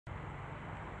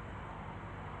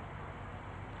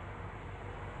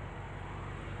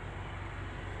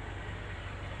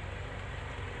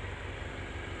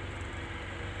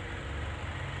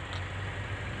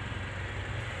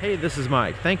Hey, this is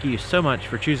Mike. Thank you so much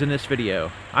for choosing this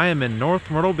video. I am in North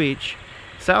Myrtle Beach,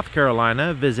 South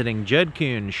Carolina, visiting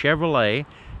KUHN Chevrolet,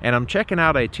 and I'm checking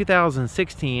out a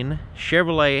 2016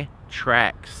 Chevrolet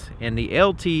Trax in the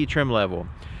LT trim level.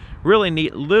 Really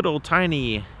neat little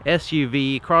tiny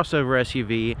SUV, crossover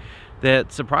SUV,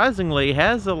 that surprisingly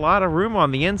has a lot of room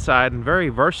on the inside and very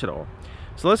versatile.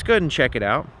 So let's go ahead and check it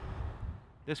out.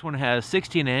 This one has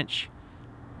 16-inch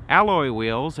alloy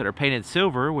wheels that are painted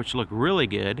silver, which look really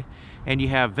good, and you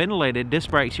have ventilated disc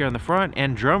brakes here on the front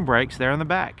and drum brakes there on the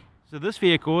back. So this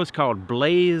vehicle is called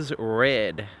Blaze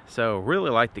Red, so really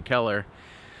like the color.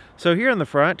 So here in the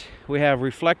front we have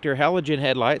reflector halogen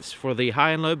headlights for the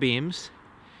high and low beams,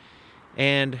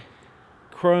 and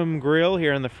chrome grille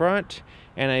here in the front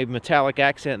and a metallic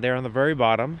accent there on the very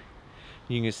bottom.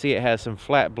 You can see it has some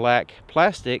flat black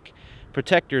plastic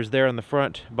protectors there on the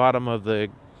front bottom of the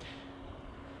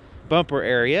bumper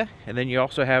area, and then you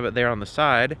also have it there on the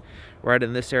side right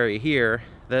in this area here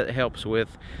that helps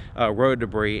with road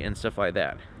debris and stuff like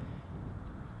that.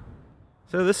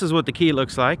 So this is what the key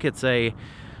looks like. It's a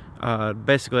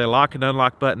basically a lock and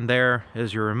unlock button. There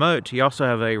is your remote. You also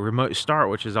have a remote start,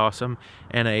 which is awesome,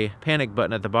 and a panic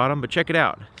button at the bottom. But check it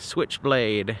out,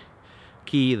 switchblade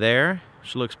key there,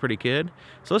 which looks pretty good.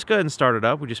 So let's go ahead and start it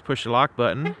up. We just push the lock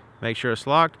button, make sure it's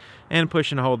locked, and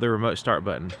push and hold the remote start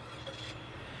button,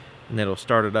 and it'll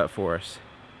start it up for us.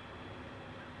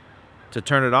 To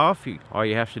turn it off, all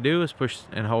you have to do is push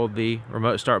and hold the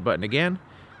remote start button again,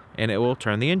 and it will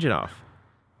turn the engine off.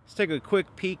 Let's take a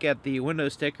quick peek at the window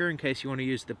sticker in case you want to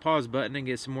use the pause button and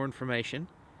get some more information.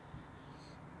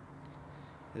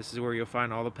 This is where you'll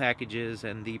find all the packages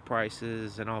and the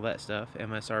prices and all that stuff,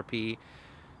 MSRP.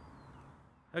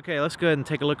 Okay, let's go ahead and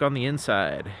take a look on the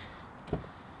inside.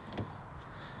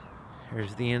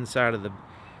 Here's the inside of the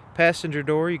passenger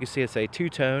door. You can see it's a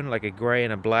two-tone, like a gray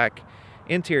and a black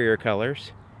interior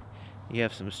colors. You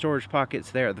have some storage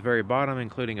pockets there at the very bottom,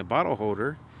 including a bottle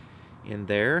holder in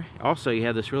there. Also, you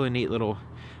have this really neat little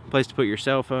place to put your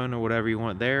cell phone or whatever you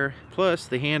want there. Plus,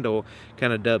 the handle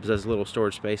kind of dubs as a little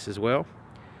storage space as well.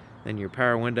 Then your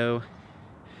power window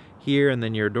here, and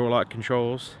then your door lock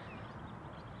controls.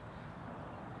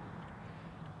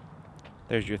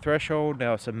 There's your threshold.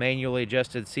 Now it's a manually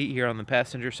adjusted seat here on the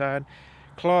passenger side.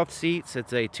 Cloth seats.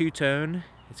 It's a two-tone.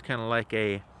 It's kind of like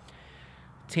a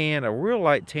tan, a real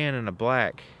light tan and a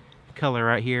black color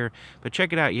right here. But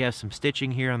check it out, you have some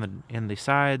stitching here on the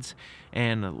sides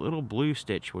and a little blue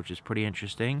stitch, which is pretty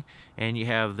interesting. And you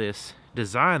have this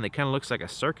design that kind of looks like a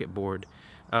circuit board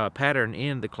pattern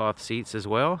in the cloth seats as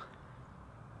well.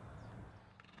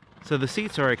 So the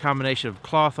seats are a combination of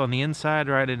cloth on the inside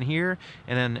right in here,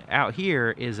 and then out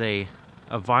here is a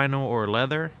vinyl or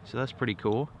leather, so that's pretty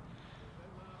cool.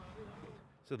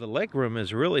 So the leg room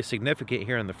is really significant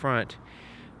here in the front.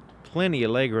 Plenty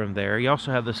of leg room there. You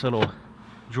also have this little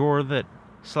drawer that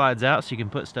slides out so you can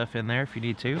put stuff in there if you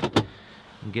need to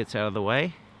and gets out of the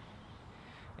way.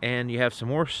 And you have some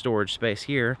more storage space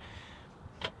here.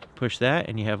 Push that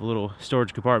and you have a little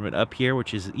storage compartment up here,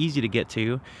 which is easy to get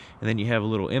to, and then you have a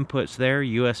little inputs there,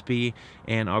 USB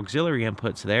and auxiliary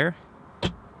inputs there,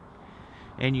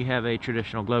 and you have a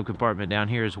traditional glove compartment down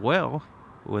here as well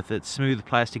with its smooth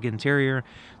plastic interior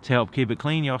to help keep it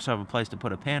clean. You also have a place to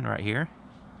put a pen right here.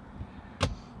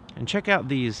 And check out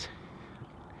these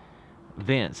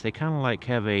vents. They kind of like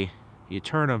have you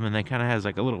turn them and they kind of has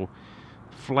like a little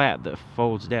flap that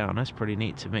folds down. That's pretty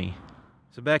neat to me.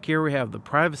 So back here we have the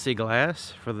privacy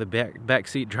glass for the back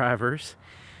seat drivers,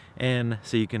 and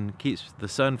so you can keep the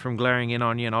sun from glaring in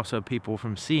on you and also people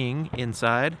from seeing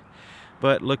inside.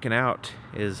 But looking out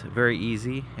is very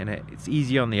easy, and it's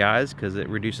easy on the eyes because it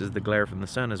reduces the glare from the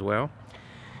sun as well.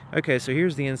 Okay, so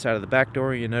here's the inside of the back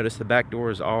door. You notice the back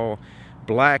door is all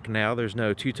black now. There's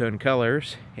no two-tone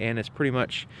colors, and it's pretty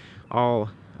much all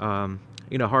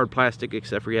you know, hard plastic,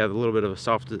 except for you have a little bit of a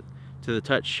soft to the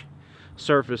touch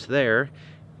surface there.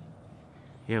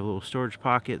 You have little storage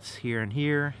pockets here and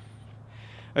here.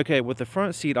 Okay, with the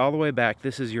front seat all the way back,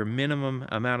 this is your minimum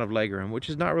amount of legroom, which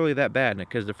is not really that bad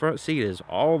because the front seat is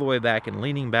all the way back and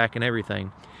leaning back and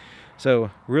everything.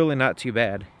 So really not too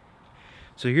bad.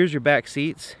 So here's your back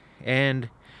seats, and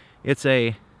it's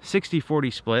a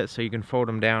 60-40 split, so you can fold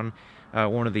them down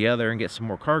one or the other and get some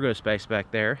more cargo space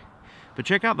back there. But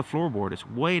check out the floorboard. It's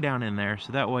way down in there,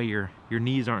 so that way your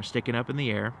knees aren't sticking up in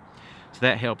the air. So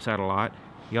that helps out a lot.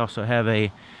 You also have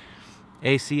a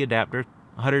AC adapter,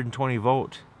 120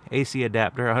 volt AC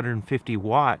adapter, 150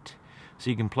 watt, so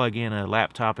you can plug in a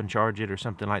laptop and charge it or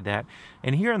something like that.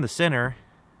 And here in the center,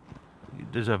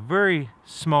 there's a very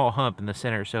small hump in the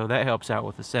center, so that helps out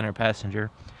with the center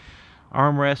passenger.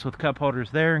 armrest with cup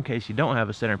holders there in case you don't have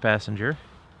a center passenger.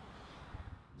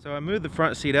 So I moved the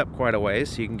front seat up quite a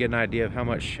ways so you can get an idea of how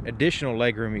much additional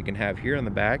legroom you can have here in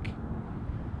the back.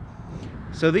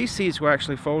 So these seats will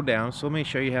actually fold down, so let me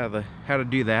show you how to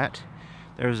do that.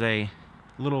 There's a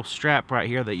little strap right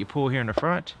here that you pull here in the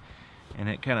front, and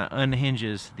it kind of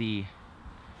unhinges the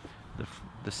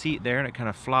seat there, and it kind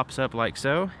of flops up like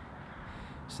so.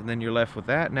 So then you're left with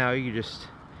that. Now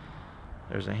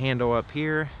there's a handle up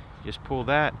here, you just pull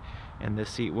that, and this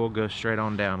seat will go straight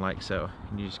on down like so.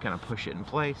 And you just kind of push it in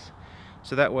place.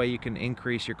 So that way you can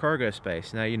increase your cargo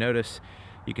space. Now you notice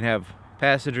you can have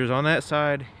passengers on that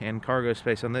side and cargo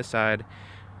space on this side,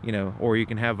 you know, or you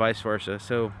can have vice versa.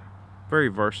 So very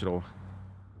versatile.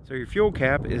 So your fuel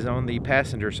cap is on the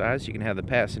passenger side, so you can have the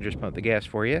passengers pump the gas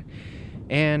for you.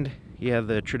 And you have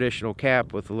the traditional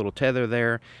cap with a little tether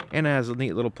there, and it has a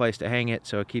neat little place to hang it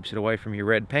so it keeps it away from your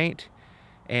red paint,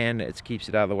 and it keeps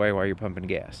it out of the way while you're pumping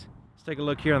gas. Let's take a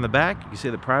look here on the back. You can see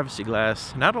the privacy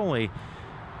glass not only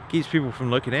keeps people from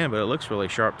looking in, but it looks really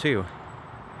sharp too.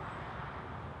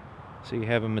 So you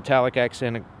have a metallic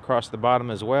accent across the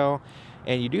bottom as well,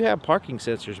 and you do have parking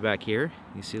sensors back here.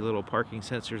 You see little parking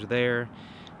sensors there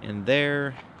and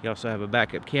there. You also have a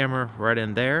backup camera right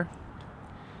in there.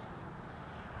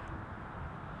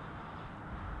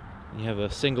 You have a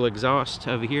single exhaust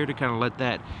over here to kind of let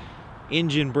that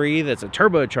engine breathe. It's a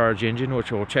turbocharged engine,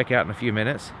 which we'll check out in a few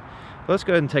minutes. Let's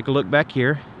go ahead and take a look back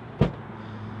here.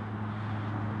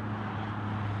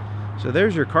 So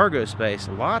there's your cargo space.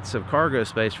 Lots of cargo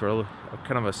space for a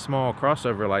kind of a small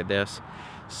crossover like this,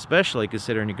 especially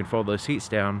considering you can fold those seats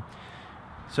down.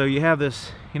 So you have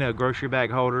this, you know, grocery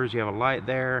bag holders. You have a light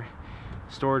there,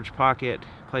 storage pocket,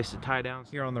 place to tie down.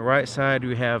 Here on the right side,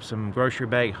 we have some grocery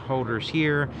bag holders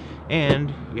here,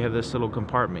 and you have this little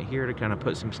compartment here to kind of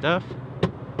put some stuff.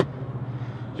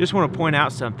 Just want to point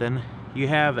out something. You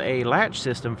have a latch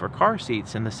system for car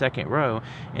seats in the second row,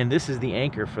 and this is the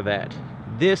anchor for that.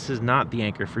 This is not the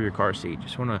anchor for your car seat.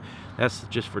 That's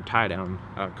just for tie down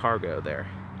cargo there.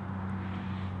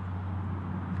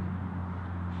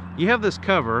 You have this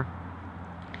cover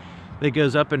that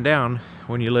goes up and down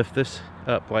when you lift this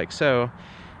up like so,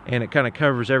 and it kind of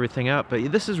covers everything up,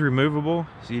 but this is removable,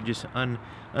 so you just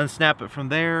unsnap it from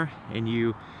there, and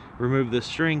you remove this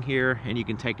string here, and you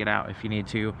can take it out if you need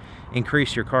to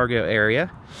increase your cargo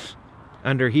area.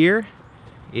 Under here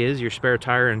is your spare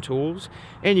tire and tools,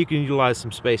 and you can utilize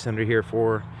some space under here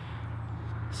for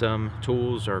some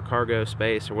tools or cargo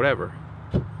space or whatever.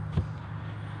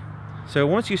 So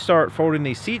once you start folding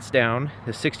these seats down,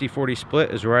 the 60-40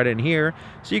 split is right in here,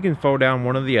 so you can fold down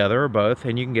one or the other or both,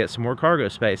 and you can get some more cargo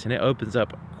space, and it opens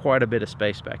up quite a bit of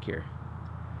space back here.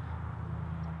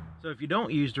 So if you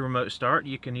don't use the remote start,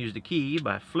 you can use the key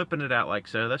by flipping it out like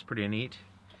so. That's pretty neat.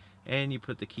 And you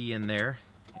put the key in there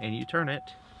and you turn it.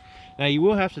 Now you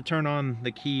will have to turn on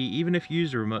the key even if you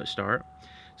use the remote start.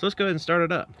 So let's go ahead and start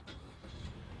it up.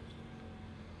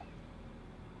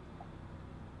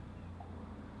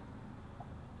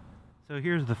 So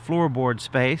here's the floorboard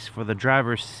space for the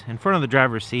driver's, in front of the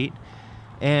driver's seat.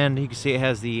 And you can see it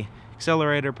has the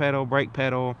accelerator pedal, brake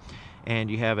pedal, and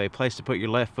you have a place to put your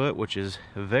left foot, which is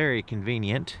very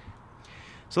convenient.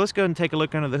 So let's go ahead and take a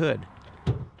look under the hood.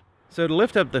 So to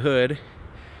lift up the hood,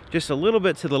 just a little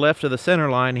bit to the left of the center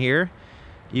line here,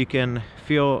 you can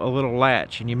feel a little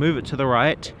latch, and you move it to the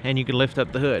right and you can lift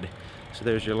up the hood. So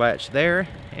there's your latch there,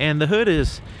 and the hood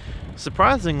is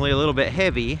surprisingly a little bit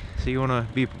heavy, so you want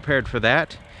to be prepared for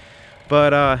that.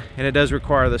 But and it does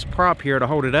require this prop here to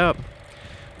hold it up.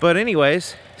 But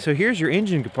anyways, so here's your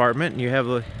engine compartment, and you have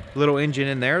a little engine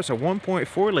in there. It's a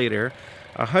 1.4 liter,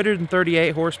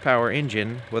 138 horsepower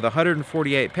engine with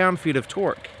 148 pound-feet of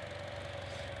torque.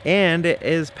 And it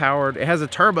is powered, it has a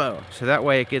turbo, so that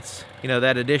way it gets, you know,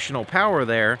 that additional power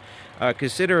there.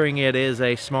 Considering it is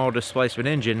a small displacement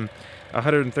engine,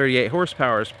 138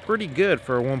 horsepower is pretty good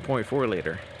for a 1.4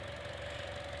 liter.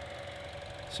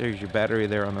 So here's your battery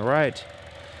there on the right.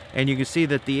 And you can see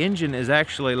that the engine is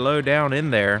actually low down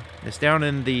in there. It's down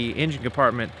in the engine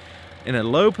compartment in a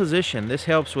low position. This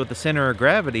helps with the center of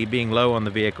gravity being low on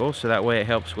the vehicle, so that way it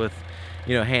helps with,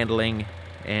 you know, handling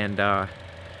and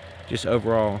just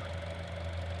overall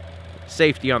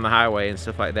safety on the highway and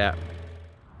stuff like that.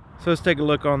 So let's take a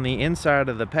look on the inside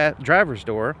of the driver's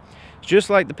door. It's just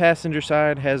like the passenger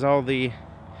side, has all the,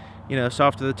 you know,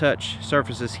 soft to the touch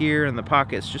surfaces here in the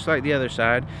pockets, just like the other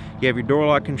side. You have your door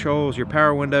lock controls, your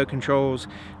power window controls.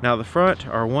 Now the front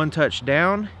are one touch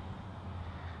down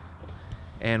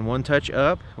and one touch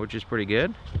up, which is pretty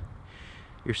good.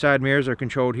 Your side mirrors are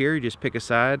controlled here. You just pick a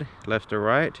side, left or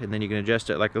right, and then you can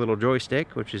adjust it like a little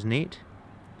joystick, which is neat.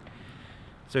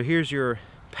 So here's your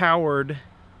powered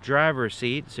driver's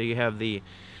seat. So you have the,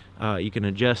 you can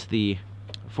adjust the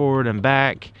forward and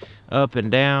back, up and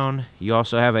down. You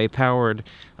also have a powered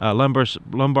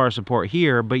lumbar support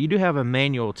here, but you do have a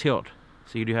manual tilt.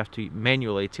 So you do have to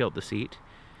manually tilt the seat.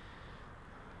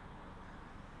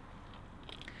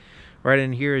 Right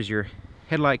in here is your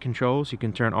headlight controls. You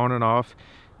can turn on and off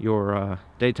your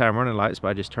daytime running lights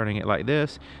by just turning it like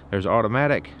this. There's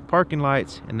automatic parking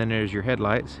lights, and then there's your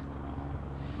headlights.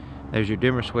 There's your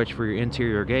dimmer switch for your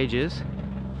interior gauges.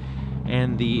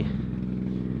 And the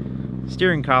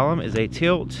steering column is a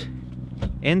tilt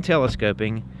and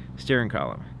telescoping steering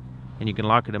column. And you can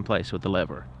lock it in place with the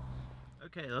lever.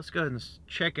 Okay, let's go ahead and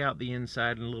check out the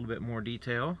inside in a little bit more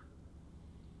detail.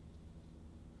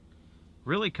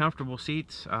 Really comfortable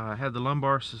seats. Have the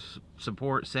lumbar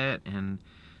support set, and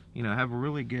you know, have a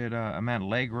really good amount of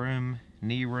leg room,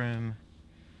 knee room,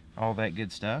 all that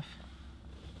good stuff.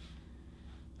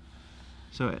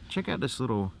 So check out this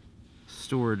little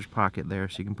storage pocket there,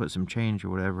 so you can put some change or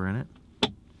whatever in it.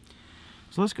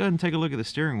 So let's go ahead and take a look at the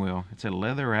steering wheel. It's a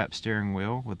leather wrap steering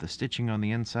wheel with the stitching on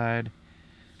the inside.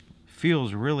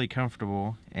 Feels really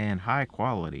comfortable and high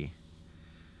quality.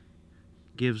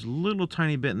 Gives a little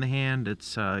tiny bit in the hand.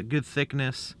 It's good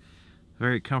thickness,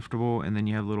 very comfortable, and then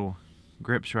you have little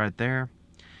grips right there.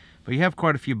 But you have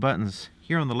quite a few buttons.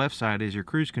 Here on the left side is your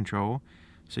cruise control,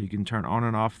 so you can turn on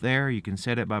and off there. You can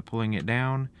set it by pulling it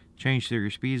down, change through your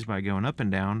speeds by going up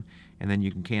and down, and then you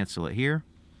can cancel it here.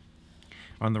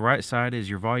 On the right side is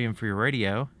your volume for your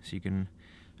radio, so you can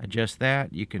adjust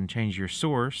that. You can change your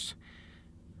source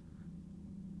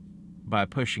by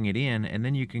pushing it in, and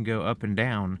then you can go up and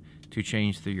down to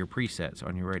change through your presets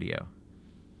on your radio.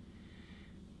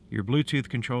 Your Bluetooth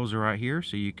controls are right here,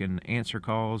 so you can answer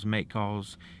calls, make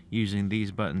calls using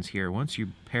these buttons here once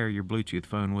you pair your Bluetooth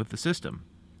phone with the system.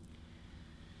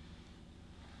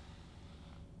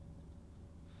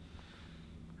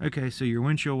 Okay, so your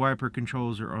windshield wiper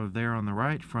controls are there on the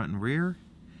right, front and rear.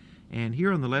 And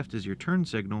here on the left is your turn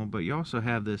signal, but you also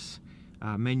have this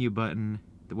menu button,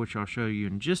 which I'll show you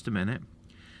in just a minute.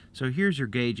 So here's your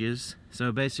gauges.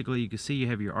 So basically you can see you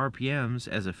have your RPMs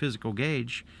as a physical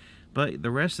gauge, but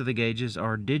the rest of the gauges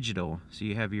are digital. So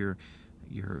you have your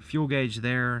fuel gauge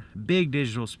there, big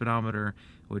digital speedometer,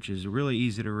 which is really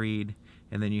easy to read,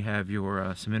 and then you have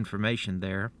your some information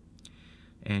there,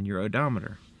 and your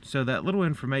odometer. So that little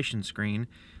information screen,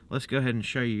 let's go ahead and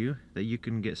show you that you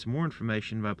can get some more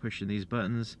information by pushing these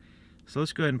buttons. So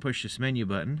let's go ahead and push this menu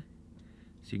button.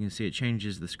 So you can see it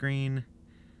changes the screen.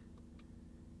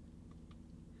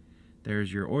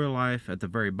 There's your oil life at the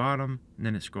very bottom, and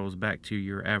then it scrolls back to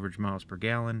your average miles per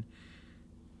gallon.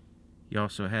 You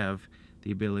also have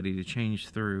the ability to change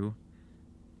through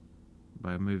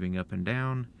by moving up and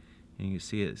down. And you can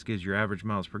see it gives your average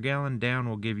miles per gallon. Down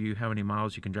will give you how many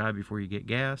miles you can drive before you get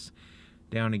gas.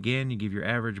 Down again, you give your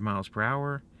average miles per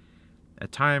hour, a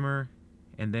timer,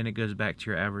 and then it goes back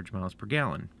to your average miles per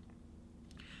gallon.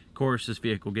 Of course, this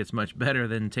vehicle gets much better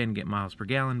than 10 miles per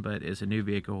gallon, but it's a new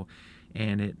vehicle,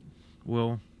 and it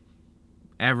will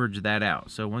average that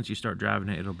out. So once you start driving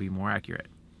it, it'll be more accurate.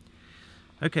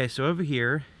 Okay, so over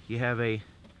here you have a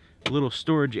little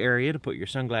storage area to put your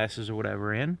sunglasses or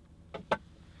whatever in.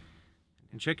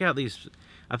 And check out these.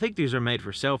 I think these are made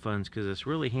for cell phones because it's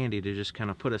really handy to just kind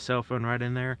of put a cell phone right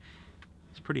in there.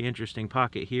 It's a pretty interesting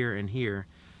pocket here and here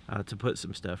to put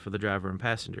some stuff for the driver and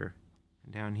passenger.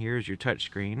 And down here is your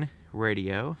touchscreen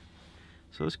radio.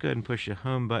 So let's go ahead and push the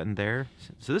home button there.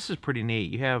 So this is pretty neat.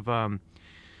 You have kind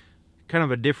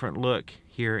of a different look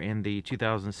here in the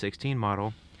 2016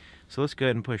 model. So let's go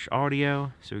ahead and push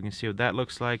audio so we can see what that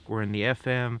looks like. We're in the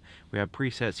FM. We have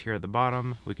presets here at the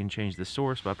bottom. We can change the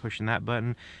source by pushing that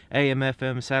button. AM,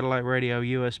 FM, satellite radio,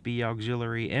 USB,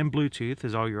 auxiliary, and Bluetooth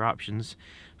is all your options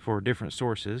for different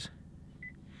sources.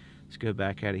 Let's go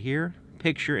back out of here.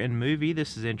 Picture and movie.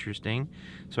 This is interesting.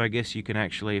 So I guess you can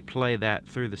actually play that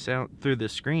through the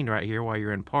screen right here while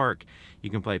you're in park. You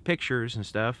can play pictures and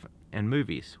stuff and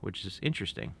movies, which is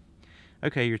interesting.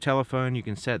 Okay, your telephone, you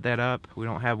can set that up. We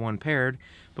don't have one paired,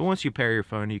 but once you pair your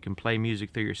phone, you can play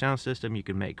music through your sound system. You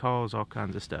can make calls, all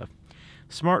kinds of stuff.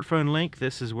 Smartphone link.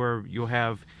 This is where you'll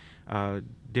have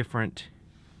different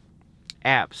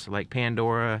apps like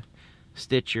Pandora,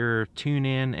 Stitcher,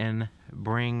 TuneIn, and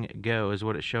Bring Go is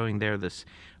what it's showing there. This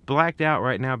blacked out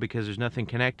right now because there's nothing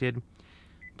connected,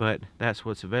 but that's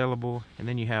what's available. And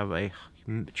then you have a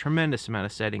tremendous amount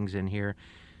of settings in here: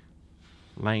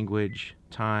 language,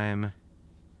 time,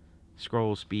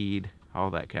 scroll speed, all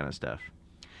that kind of stuff.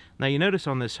 Now you notice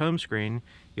on this home screen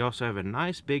you also have a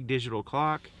nice big digital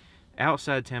clock,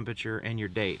 outside temperature, and your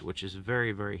date, which is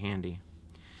very, very handy.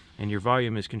 And your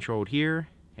volume is controlled here,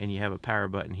 and you have a power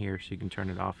button here so you can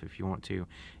turn it off if you want to.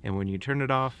 And when you turn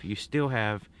it off, you still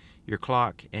have your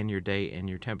clock and your date and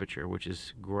your temperature, which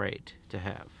is great to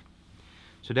have.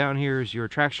 So down here is your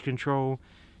traction control,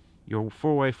 your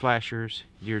 4-way flashers.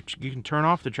 You can turn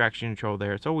off the traction control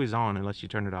there. It's always on unless you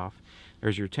turn it off.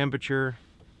 There's your temperature,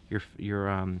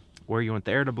 your where you want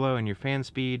the air to blow, and your fan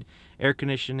speed, air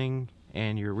conditioning,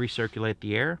 and your recirculate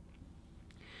the air.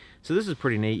 So this is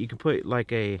pretty neat. You can put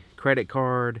like a credit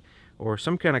card or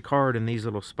some kind of card in these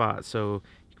little spots. So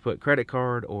you can put credit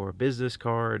card or business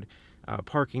card,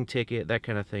 parking ticket, that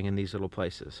kind of thing in these little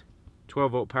places.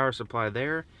 12-volt power supply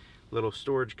there, little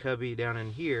storage cubby down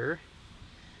in here.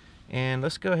 And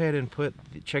let's go ahead and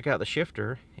check out the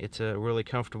shifter. It's a really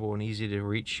comfortable and easy to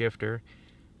reach shifter.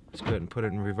 Let's go ahead and put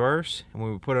it in reverse. And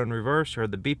when we put it in reverse, heard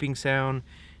the beeping sound,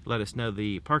 let us know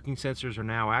the parking sensors are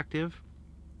now active.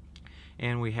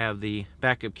 And we have the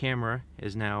backup camera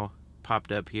is now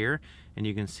popped up here, and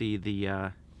you can see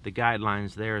the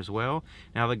guidelines there as well.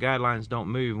 Now the guidelines don't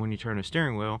move when you turn the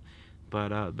steering wheel,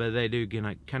 but they do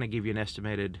kind of give you an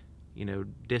estimated, you know,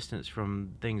 distance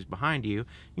from things behind you.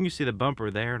 You can see the bumper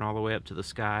there and all the way up to the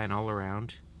sky and all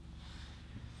around.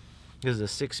 This is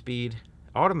a 6-speed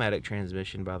automatic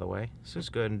transmission, by the way. So let's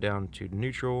go ahead and down to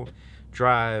neutral,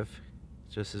 drive.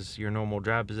 This is your normal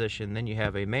drive position. Then you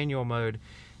have a manual mode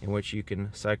in which you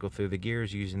can cycle through the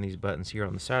gears using these buttons here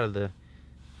on the side of the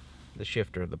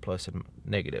shifter, the plus and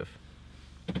negative,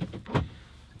 in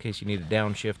case you need a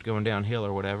downshift going downhill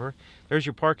or whatever. There's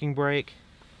your parking brake.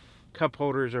 Cup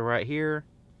holders are right here,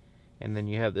 and then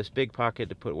you have this big pocket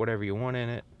to put whatever you want in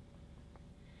it,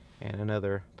 and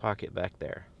another pocket back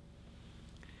there.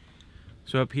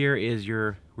 So up here is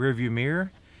your rear view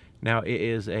mirror. Now it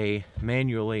is a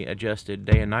manually adjusted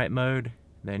day and night mode.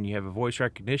 Then you have a voice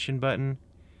recognition button,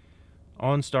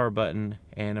 OnStar button,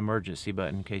 and emergency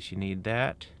button in case you need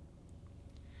that.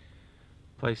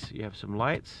 You have some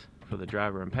lights for the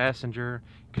driver and passenger.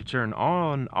 You can turn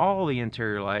on all the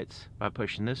interior lights by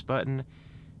pushing this button,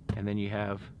 and then you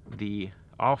have the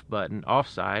off button, off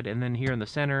side, and then here in the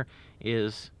center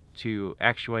is to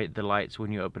actuate the lights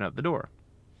when you open up the door.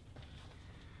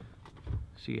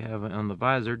 So you have on the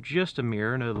visor just a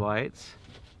mirror, no lights.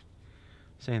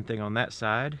 Same thing on that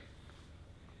side.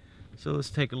 So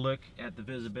let's take a look at the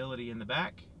visibility in the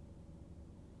back.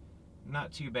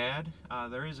 Not too bad.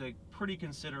 There is a pretty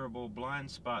considerable blind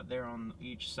spot there on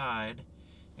each side,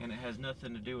 and it has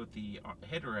nothing to do with the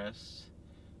headrests,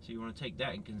 so you want to take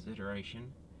that in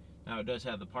consideration. Now it does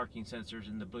have the parking sensors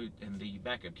and the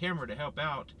backup camera to help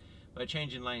out. By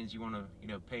changing lanes, you want to, you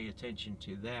know, pay attention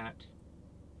to that.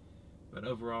 But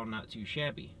overall, not too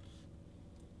shabby.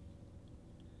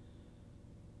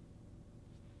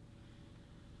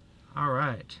 All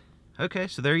right. Okay,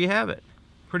 so there you have it.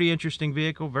 Pretty interesting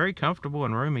vehicle, very comfortable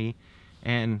and roomy,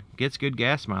 and gets good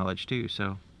gas mileage too.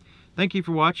 So thank you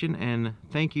for watching, and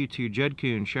thank you to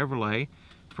KUHN Chevrolet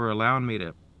for allowing me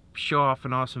to show off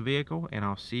an awesome vehicle, and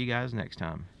I'll see you guys next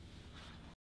time.